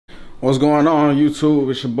What's going on YouTube?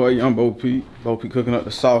 It's your boy Young Bopete. Bopete cooking up the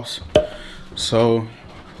sauce. So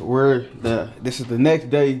this is the next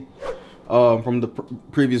day from the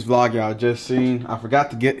previous vlog y'all just seen. I forgot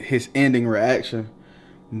to get his ending reaction,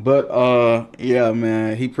 but yeah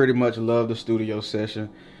man, he pretty much loved the studio session.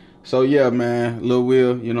 So yeah man, Lil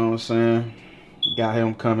Will, you know what I'm saying, got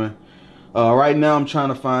him coming. Right now I'm trying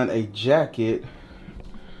to find a jacket.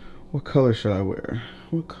 What color should I wear?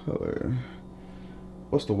 What color?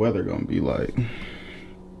 What's the weather gonna be like?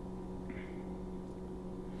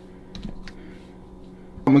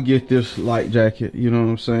 I'm gonna get this light jacket, you know what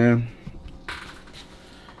I'm saying?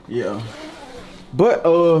 Yeah. But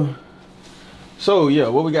so yeah,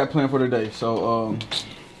 what we got planned for today? So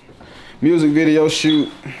music video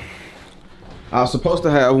shoot. I was supposed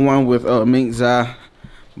to have one with Mink Zai,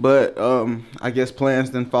 but I guess plans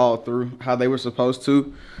didn't fall through how they were supposed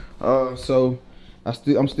to. So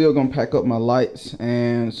I'm still gonna pack up my lights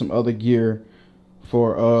and some other gear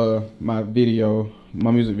for my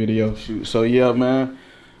music video shoot. So yeah man,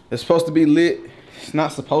 it's supposed to be lit. It's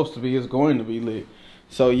not supposed to be, it's going to be lit.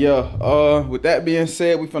 So yeah, with that being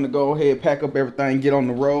said, we finna go ahead, pack up everything, get on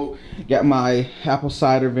the road. Got my apple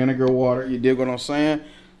cider vinegar water, you dig what I'm saying?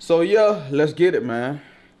 So yeah, let's get it man.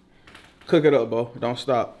 Cook it up, bro, don't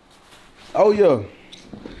stop. Oh yeah,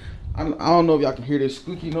 I don't know if y'all can hear this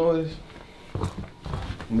squeaky noise.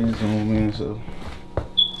 Man, zoom in, so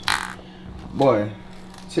boy,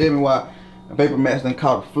 tell me why Vapor Max done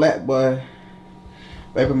caught a flat, boy.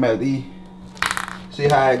 Vapor Max E, see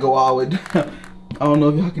how it go all the way down. I don't know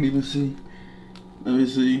if y'all can even see. Let me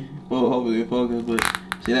see, hopefully it focus, but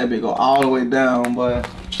see that bit go all the way down, but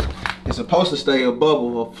it's supposed to stay a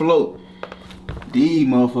bubble or float. These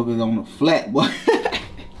motherfuckers on the flat, boy.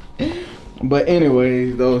 But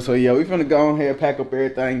anyways though, so yeah, we finna go ahead, pack up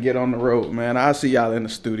everything, and get on the road, man. I'll see y'all in the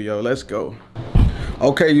studio. Let's go.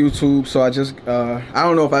 Okay YouTube, so I just I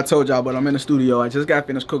don't know if I told y'all, but I'm in the studio. I just got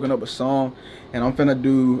finished cooking up a song, and I'm finna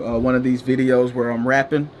do one of these videos where I'm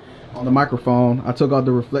rapping on the microphone. I took out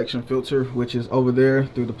the reflection filter, which is over there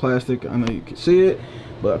through the plastic. I know you can see it,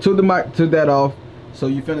 but I took that off. So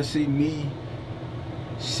you finna see me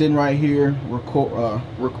sitting right here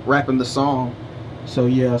rapping the song. So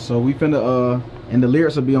yeah, so we finna and the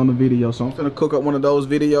lyrics will be on the video, so I'm finna cook up one of those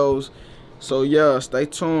videos. So yeah, stay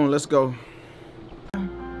tuned, let's go. Put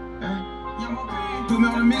me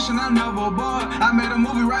on a mission, I never bored. I made a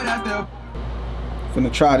movie right out there.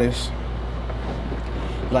 Finna try this.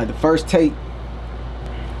 Like the first take.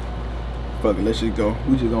 Fuck it, let's just go.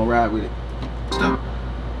 We just gonna ride with it. Stop.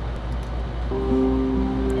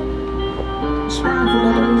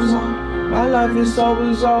 My life is so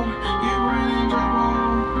bizarre.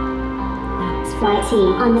 Hatin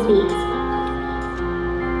on the beat.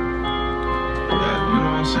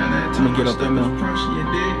 Let me get up there now.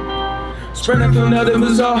 Spreading through nothing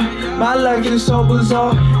bizarre. My life is so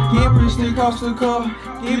bizarre. Get rich, stick cost the car.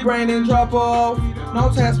 Get brain and drop off. No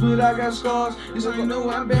tats, but I got scars. It's like you know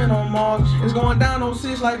I've been on Mars. It's going down on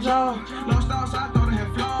 6 like jaw. Lost thoughts, I thought I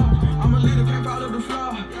had flaws. I'm a leader, can't follow the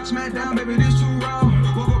floor. Smack down, baby, this too raw.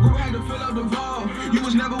 Woke up, bro, had to fill up the vault. You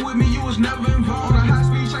was never with me, you was never involved. On a high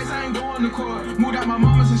speed chase, I ain't going to court. Moved out my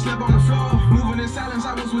mama's and slept on the floor. Moving in silence,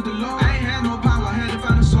 I was with the Lord. I ain't had no power, I had to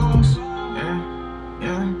find a source.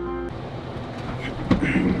 Yeah.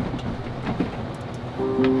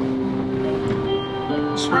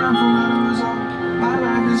 Spreading from nothing bizarre. My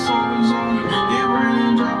life is so bizarre. Get rain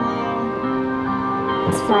and drop off.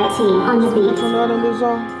 Hatin on the beat. Nothing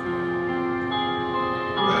bizarre.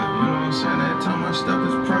 You know what I'm saying? That time my stuff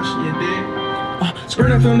is pressure, you dig?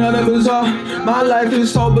 Sprinting through nothing bizarre. My life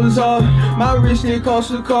is so bizarre. My wrist it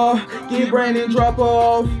cost a car. Get brain and drop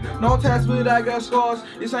off. No tats, but I got scars.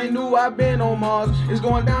 This ain't new, I've been on Mars. It's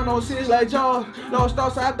going down on 6 like jaws. Lost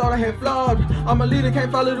thoughts, I thought I had flaws. I'm a leader,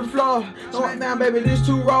 can't follow the flaw. Smack down, baby, this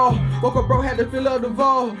too raw. Woke up, bro, had to fill up the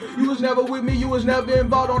vault. You was never with me, you was never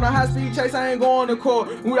involved. On a high speed chase, I ain't going to court.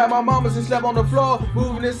 Moved out my mama's and slept on the floor.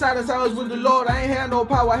 Moving in silence, I was with the Lord. I ain't had no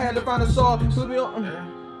power, I had to find a sword. Put me on.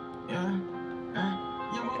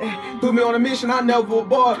 Put me on a mission, I never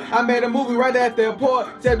bored. I made a movie right at the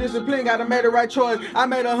airport. Self-discipline, gotta make the right choice. I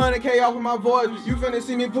made 100K off of my voice. You finna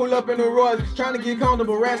see me pull up in the Royce. Trying to get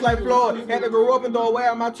comfortable, rats like Floyd. Had to grow up and throw away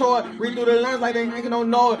all my toy. Read through the lines like they ain't no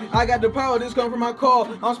noise. I got the power, this come from my core.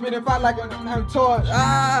 I'm spinning fight like I'm torch.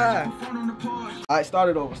 Alright, start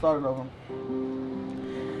it over.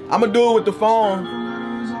 I'ma do it with the phone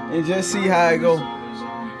and just see how it go.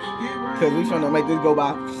 Cause we trying to make this go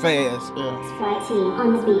by fast. Hatin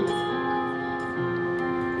on the beat.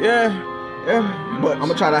 Yeah, but I'm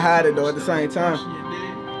gonna try to hide it though at the same time.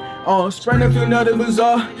 Sprinting through nothing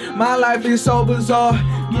bizarre. My life is so bizarre.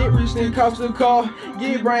 Get rich, then cost the car.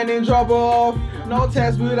 Get Brandon, drop her off. No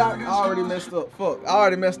tax, but I already messed up. Fuck, I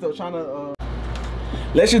already messed up trying to.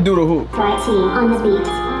 Let's just do the hook. Flight team on the beat.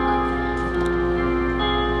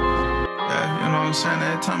 Yeah, you know what I'm saying?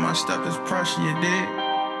 Every time I step is pressure, you dig?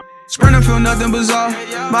 Sprinting feel nothing bizarre.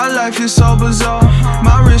 My life is so bizarre.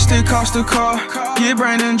 My wrist, it cost a car. Get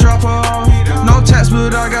Brandon, drop her off. No tax,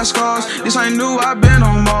 but I got scars. This ain't new, I've been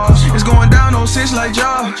on Mars. It's going down 06 like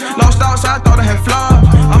jaw. Lost thoughts, I thought I had flaws.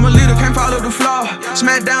 I'm a leader, can't follow the flaw.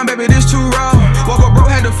 Smack down, baby, this too raw. Woke up broke,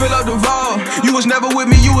 had to fill up the vault. You was never with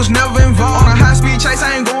me, you was never involved. On a high speed chase,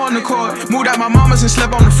 I ain't going to court. Moved out my mama's and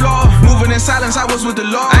slept on the floor. Moving in silence, I was with the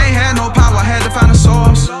Lord. I ain't had no power, I had to find a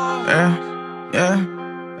source. Yeah.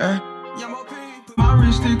 My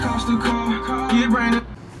wrist, it cost a car. Get Brandon.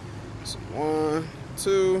 1,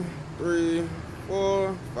 2, 3,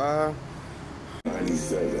 4, 5.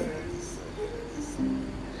 97.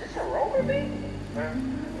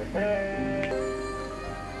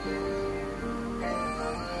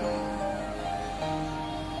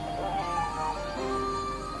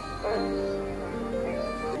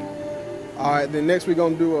 All right, then next we're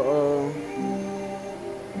gonna do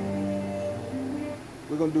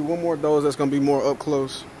one more of those that's gonna be more up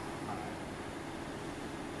close.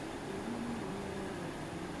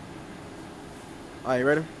 All right, you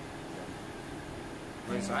ready?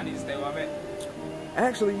 Wait, so I need to stay where I'm at?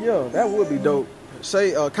 Actually, yeah, that would be dope.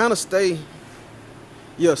 Say, kind of stay.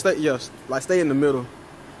 Yeah, stay in the middle.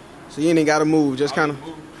 So you ain't gotta move. Just kind of.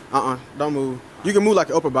 Don't move. You can move like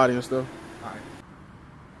your upper body and stuff.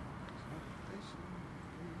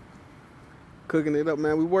 Cooking it up,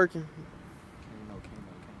 man. We working.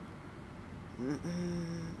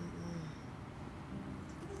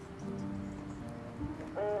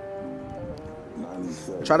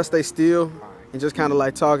 Try to stay still and just kind of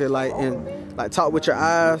like talk it like talk with your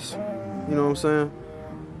eyes. You know what I'm saying?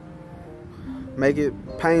 Make it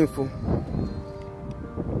painful.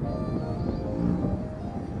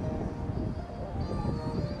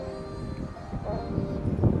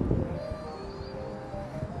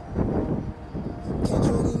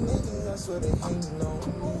 So they hating on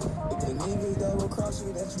me. If the niggas that will cross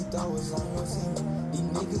you that you thought was on your team, these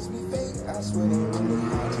niggas be fake, I swear they really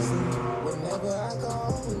hard to see. Whenever I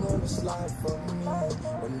call, we gonna slide for me.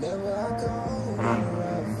 Whenever I call, we gonna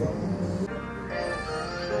ride for me.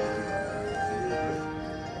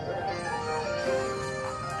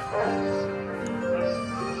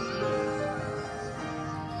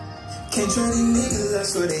 Can't trust these niggas, I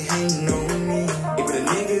swear they hating on me. If the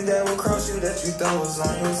niggas that will cross you that you thought was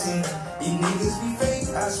on your team, these niggas be fake,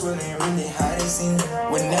 I swear they really hide they seen.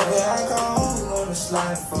 Whenever I call, we gonna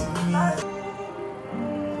slide for me. I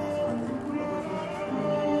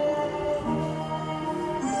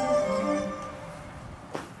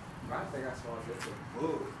think I saw this.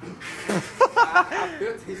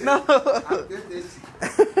 No. I feel this. I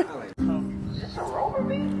like, is this a roll with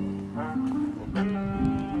me?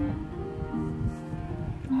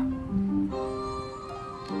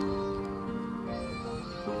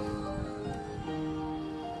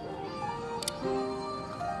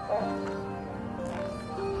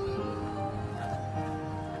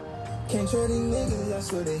 Can't trust these niggas, I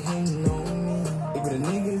swear they hating on me. If the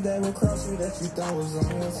niggas that will cross you that you thought was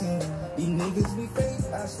on your team, these niggas be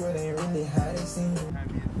fake, I swear they really hide they seen.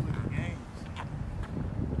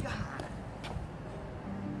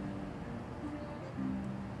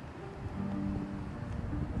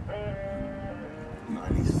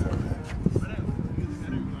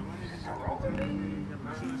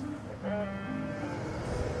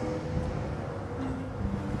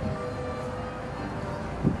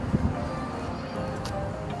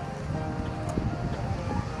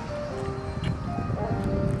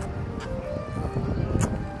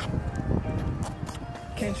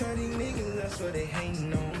 Can't try these niggas, I swear they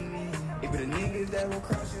hating on me. If the niggas that will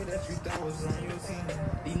cross you that you thought was on your team,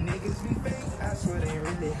 these niggas be fake, I swear they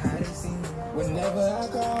really hide they seen. Whenever I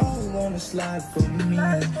call, you wanna slide for me.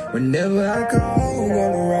 Whenever I call, you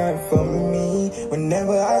wanna ride for me.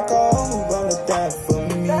 Whenever I call, you wanna die for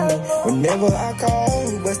me. Whenever I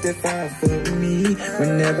call, you bust that fire for me.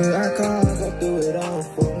 Whenever I call, go do it all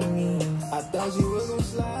for me. I thought you was gonna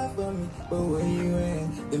slide for me, but where you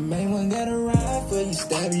at? The main one got a ride for you,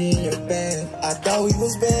 stab you in your back. I thought we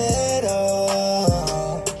was better.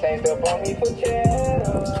 Changed up on me for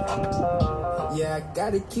cheddar. Yeah, I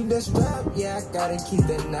gotta keep that strap, yeah, I gotta keep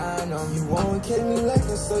that 9 on. You won't kill me like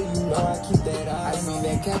that, so you know I keep that eye. I see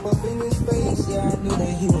that cap up in his face, yeah, I knew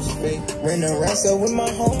that he was fake. Ran around so with my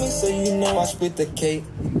homies, so you know I split the cake.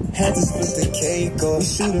 Had to split the cake, or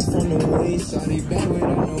shoot it from the waist. Shawty bad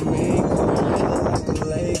without no makeup, like a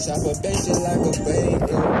leg. chop a bitch shit like a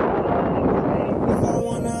bacon. If I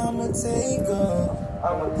wanna, I'ma take her.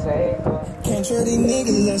 Can't trust these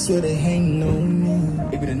niggas, that's where they hating on me.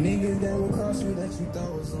 It be the niggas that will cross you that you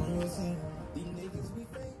thought was on your team.